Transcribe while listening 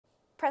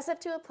Press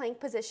up to a plank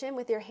position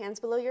with your hands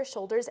below your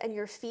shoulders and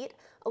your feet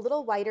a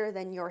little wider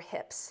than your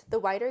hips. The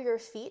wider your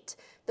feet,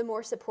 the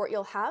more support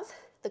you'll have.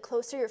 The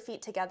closer your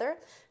feet together,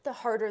 the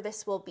harder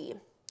this will be.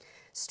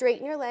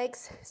 Straighten your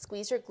legs,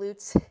 squeeze your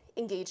glutes,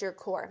 engage your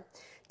core.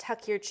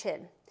 Tuck your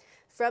chin.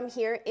 From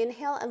here,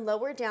 inhale and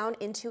lower down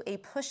into a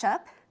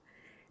push-up,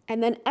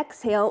 and then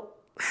exhale,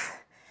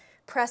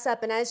 press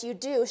up. And as you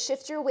do,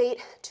 shift your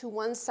weight to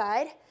one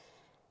side,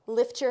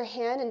 lift your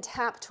hand and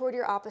tap toward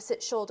your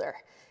opposite shoulder.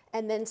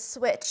 And then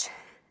switch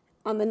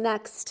on the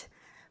next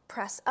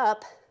press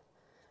up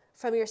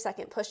from your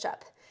second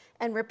push-up.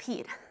 And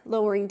repeat,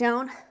 lowering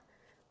down,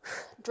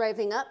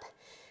 driving up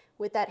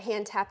with that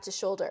hand tap to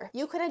shoulder.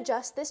 You can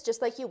adjust this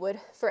just like you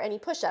would for any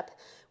push-up,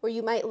 where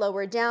you might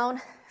lower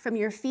down from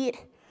your feet,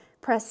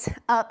 press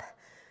up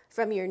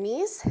from your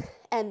knees,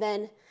 and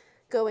then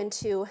go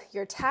into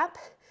your tap.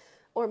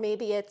 Or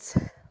maybe it's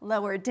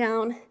lower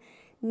down,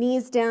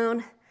 knees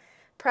down,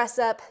 press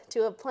up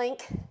to a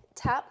plank,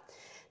 tap,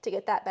 to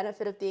get that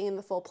benefit of being in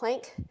the full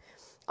plank.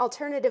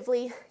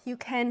 Alternatively, you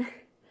can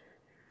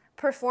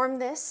perform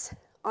this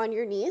on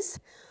your knees,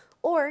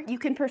 or you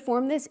can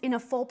perform this in a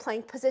full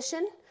plank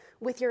position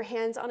with your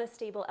hands on a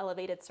stable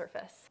elevated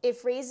surface.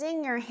 If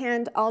raising your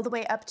hand all the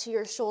way up to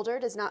your shoulder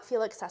does not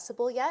feel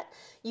accessible yet,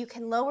 you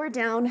can lower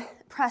down,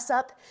 press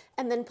up,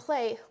 and then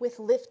play with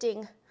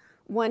lifting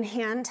one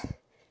hand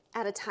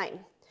at a time.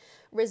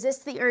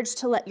 Resist the urge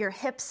to let your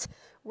hips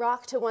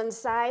rock to one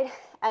side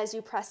as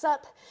you press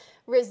up.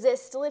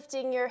 Resist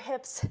lifting your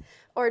hips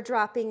or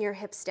dropping your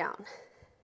hips down.